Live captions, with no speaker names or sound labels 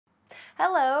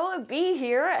Hello, Bee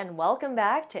here, and welcome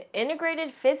back to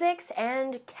Integrated Physics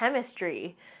and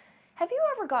Chemistry. Have you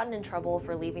ever gotten in trouble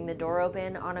for leaving the door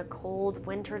open on a cold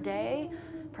winter day?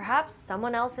 Perhaps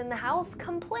someone else in the house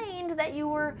complained that you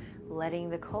were letting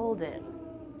the cold in.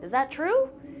 Is that true?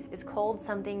 Is cold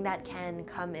something that can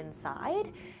come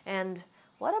inside? And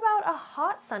what about a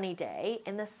hot sunny day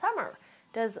in the summer?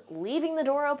 Does leaving the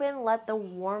door open let the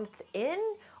warmth in,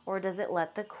 or does it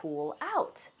let the cool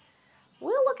out?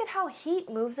 We'll look at how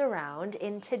heat moves around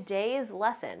in today's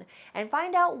lesson and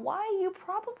find out why you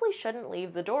probably shouldn't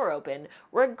leave the door open,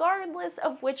 regardless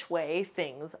of which way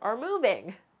things are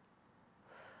moving.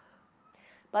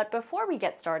 But before we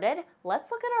get started, let's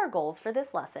look at our goals for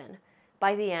this lesson.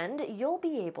 By the end, you'll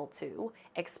be able to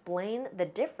explain the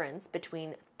difference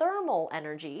between thermal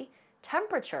energy,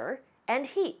 temperature, and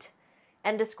heat,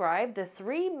 and describe the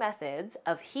three methods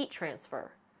of heat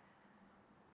transfer.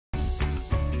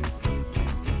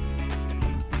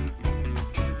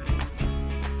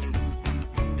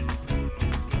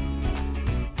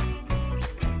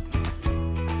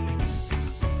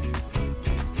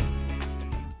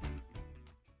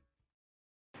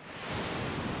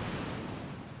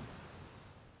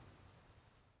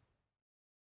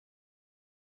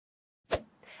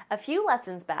 A few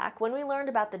lessons back, when we learned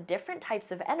about the different types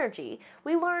of energy,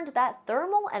 we learned that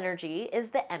thermal energy is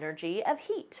the energy of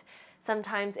heat.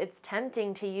 Sometimes it's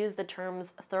tempting to use the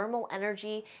terms thermal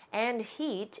energy and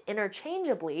heat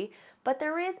interchangeably, but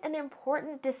there is an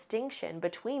important distinction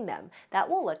between them that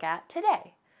we'll look at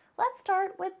today. Let's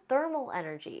start with thermal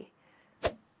energy.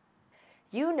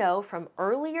 You know from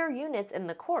earlier units in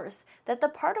the course that the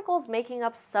particles making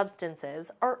up substances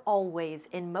are always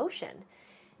in motion.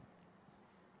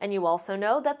 And you also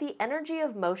know that the energy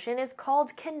of motion is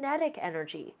called kinetic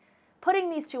energy.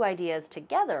 Putting these two ideas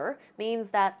together means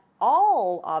that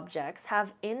all objects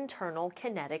have internal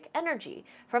kinetic energy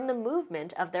from the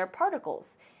movement of their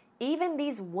particles, even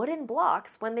these wooden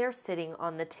blocks when they're sitting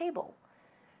on the table.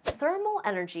 Thermal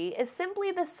energy is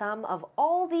simply the sum of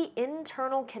all the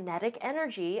internal kinetic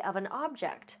energy of an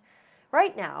object.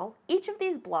 Right now, each of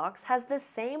these blocks has the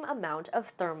same amount of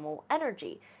thermal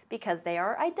energy because they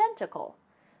are identical.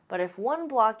 But if one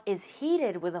block is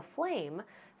heated with a flame,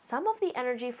 some of the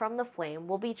energy from the flame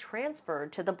will be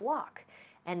transferred to the block,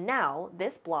 and now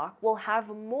this block will have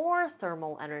more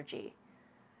thermal energy.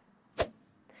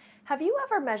 Have you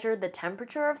ever measured the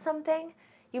temperature of something?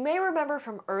 You may remember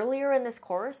from earlier in this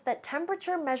course that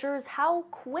temperature measures how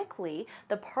quickly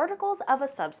the particles of a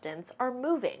substance are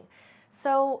moving.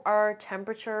 So are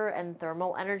temperature and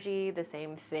thermal energy the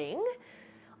same thing?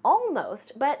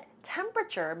 Almost, but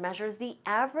temperature measures the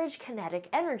average kinetic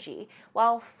energy,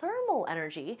 while thermal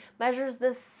energy measures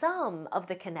the sum of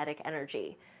the kinetic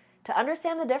energy. To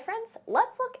understand the difference,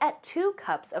 let's look at 2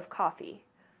 cups of coffee.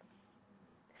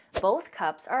 Both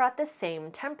cups are at the same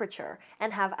temperature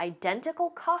and have identical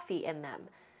coffee in them.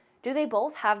 Do they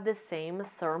both have the same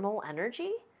thermal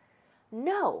energy?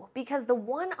 No, because the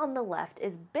one on the left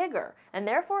is bigger and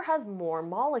therefore has more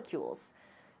molecules.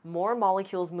 More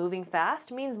molecules moving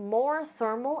fast means more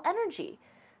thermal energy.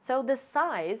 So the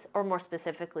size, or more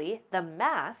specifically, the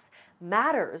mass,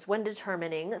 matters when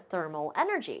determining thermal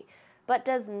energy, but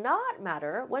does not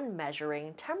matter when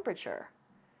measuring temperature.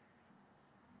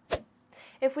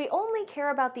 If we only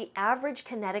care about the average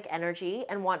kinetic energy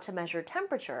and want to measure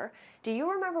temperature, do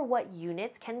you remember what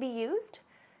units can be used?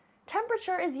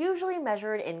 Temperature is usually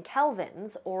measured in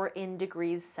kelvins or in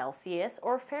degrees Celsius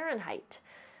or Fahrenheit.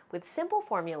 With simple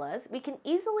formulas, we can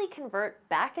easily convert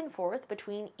back and forth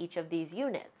between each of these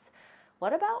units.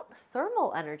 What about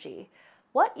thermal energy?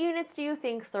 What units do you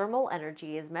think thermal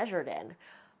energy is measured in?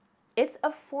 It's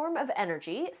a form of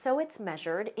energy, so it's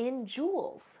measured in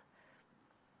joules.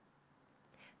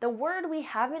 The word we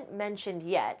haven't mentioned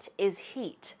yet is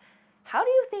heat. How do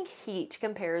you think heat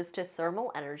compares to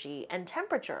thermal energy and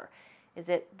temperature? Is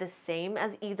it the same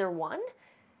as either one?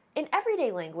 In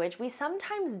everyday language, we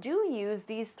sometimes do use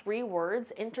these 3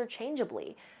 words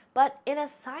interchangeably, but in a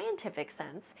scientific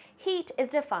sense, heat is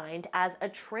defined as a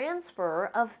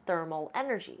transfer of thermal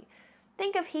energy.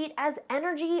 Think of heat as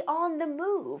energy on the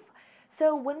move.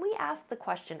 So when we asked the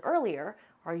question earlier,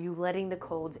 are you letting the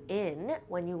colds in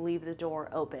when you leave the door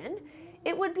open?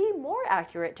 It would be more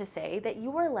accurate to say that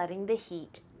you are letting the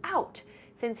heat out,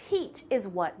 since heat is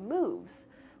what moves.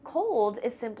 Cold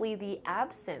is simply the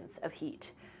absence of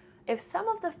heat. If some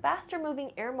of the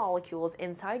faster-moving air molecules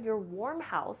inside your warm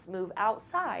house move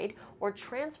outside or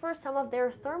transfer some of their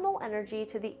thermal energy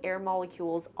to the air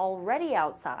molecules already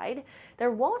outside, there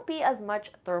won't be as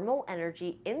much thermal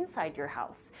energy inside your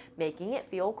house, making it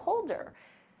feel colder.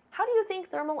 How do you think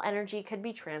thermal energy could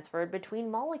be transferred between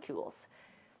molecules?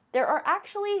 There are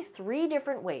actually 3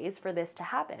 different ways for this to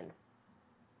happen.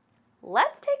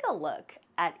 Let's take a look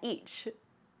at each.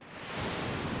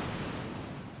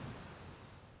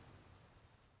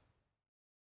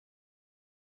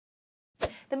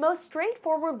 The most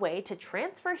straightforward way to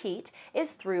transfer heat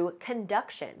is through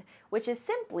conduction, which is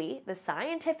simply the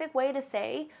scientific way to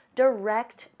say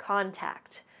direct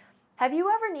contact. Have you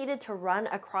ever needed to run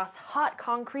across hot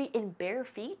concrete in bare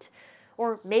feet?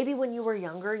 Or maybe when you were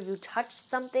younger, you touched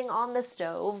something on the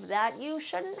stove that you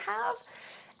shouldn't have?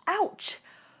 Ouch!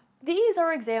 These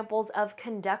are examples of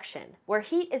conduction, where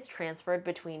heat is transferred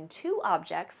between 2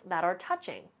 objects that are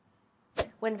touching.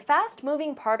 When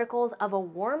fast-moving particles of a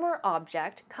warmer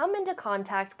object come into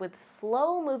contact with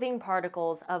slow-moving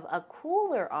particles of a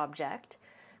cooler object,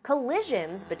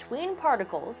 collisions between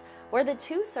particles where the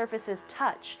 2 surfaces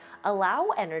touch allow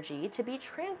energy to be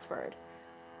transferred.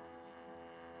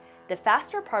 The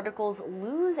faster particles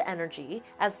lose energy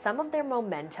as some of their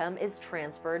momentum is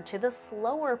transferred to the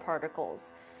slower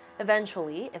particles.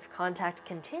 Eventually, if contact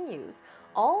continues,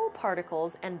 all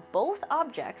particles and both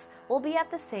objects will be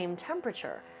at the same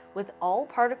temperature, with all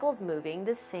particles moving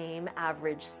the same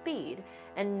average speed,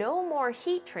 and no more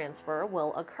heat transfer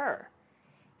will occur.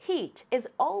 Heat is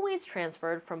always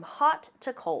transferred from hot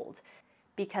to cold,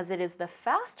 because it is the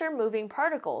faster moving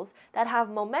particles that have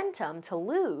momentum to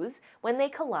lose when they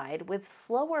collide with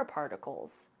slower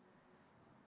particles.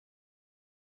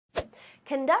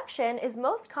 Conduction is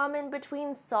most common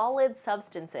between solid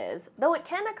substances, though it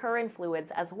can occur in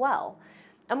fluids as well.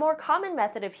 A more common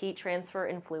method of heat transfer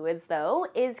in fluids, though,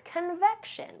 is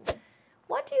convection.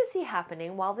 What do you see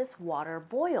happening while this water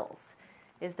boils?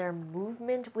 Is there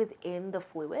movement within the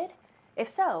fluid? If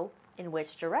so, in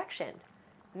which direction?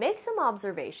 Make some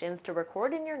observations to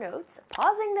record in your notes,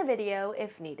 pausing the video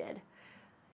if needed.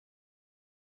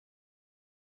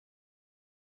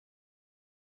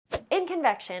 In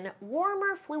convection,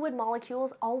 warmer fluid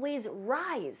molecules always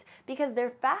rise because their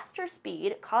faster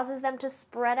speed causes them to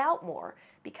spread out more,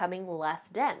 becoming less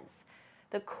dense.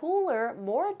 The cooler,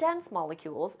 more dense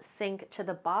molecules sink to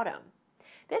the bottom.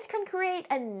 This can create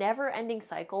a never-ending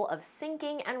cycle of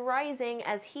sinking and rising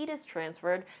as heat is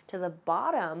transferred to the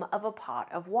bottom of a pot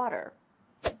of water.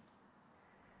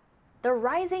 The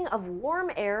rising of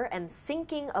warm air and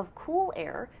sinking of cool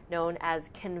air, known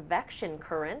as convection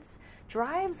currents,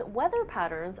 drives weather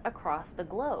patterns across the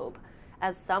globe,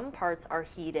 as some parts are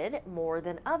heated more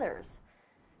than others.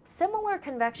 Similar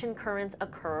convection currents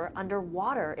occur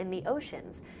underwater in the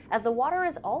oceans, as the water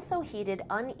is also heated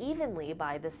unevenly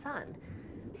by the sun.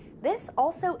 This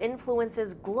also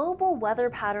influences global weather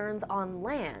patterns on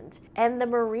land and the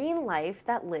marine life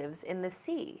that lives in the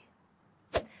sea.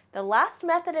 The last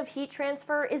method of heat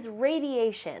transfer is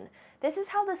radiation. This is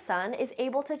how the sun is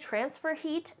able to transfer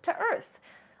heat to Earth.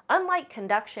 Unlike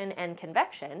conduction and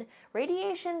convection,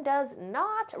 radiation does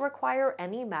not require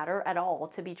any matter at all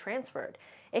to be transferred.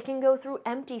 It can go through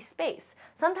empty space,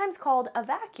 sometimes called a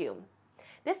vacuum.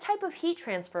 This type of heat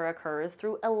transfer occurs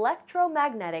through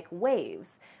electromagnetic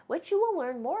waves, which you will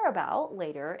learn more about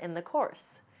later in the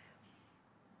course.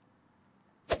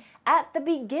 At the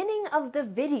beginning of the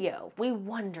video, we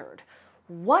wondered,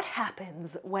 what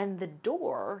happens when the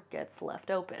door gets left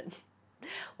open?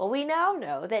 Well, we now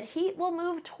know that heat will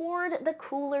move toward the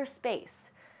cooler space.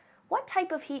 What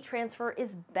type of heat transfer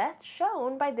is best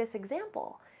shown by this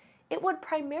example? It would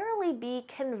primarily be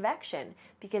convection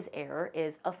because air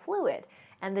is a fluid,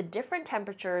 and the different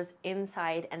temperatures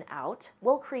inside and out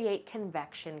will create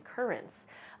convection currents,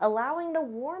 allowing the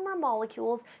warmer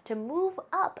molecules to move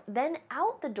up then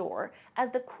out the door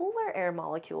as the cooler air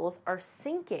molecules are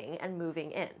sinking and moving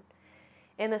in.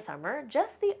 In the summer,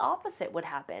 just the opposite would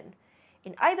happen.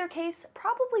 In either case,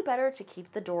 probably better to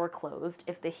keep the door closed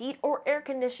if the heat or air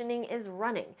conditioning is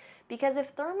running, because if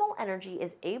thermal energy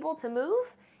is able to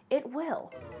move, it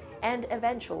will. And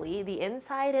eventually, the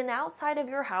inside and outside of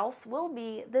your house will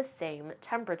be the same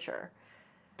temperature.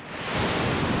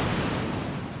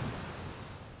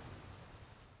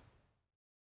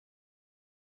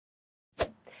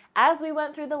 As we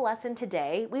went through the lesson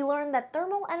today, we learned that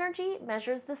thermal energy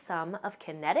measures the sum of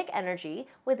kinetic energy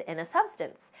within a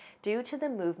substance due to the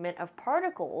movement of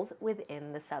particles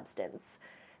within the substance.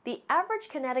 The average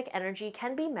kinetic energy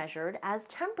can be measured as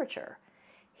temperature.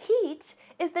 Heat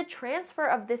is the transfer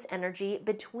of this energy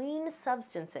between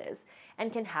substances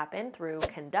and can happen through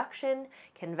conduction,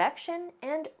 convection,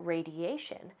 and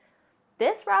radiation.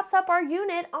 This wraps up our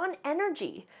unit on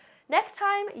energy. Next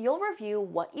time, you'll review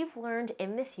what you've learned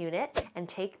in this unit and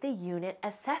take the unit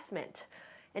assessment.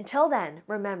 Until then,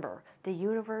 remember, the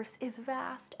universe is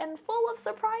vast and full of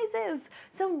surprises,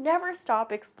 so never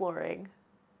stop exploring.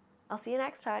 I'll see you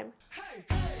next time. Hey,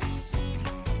 hey.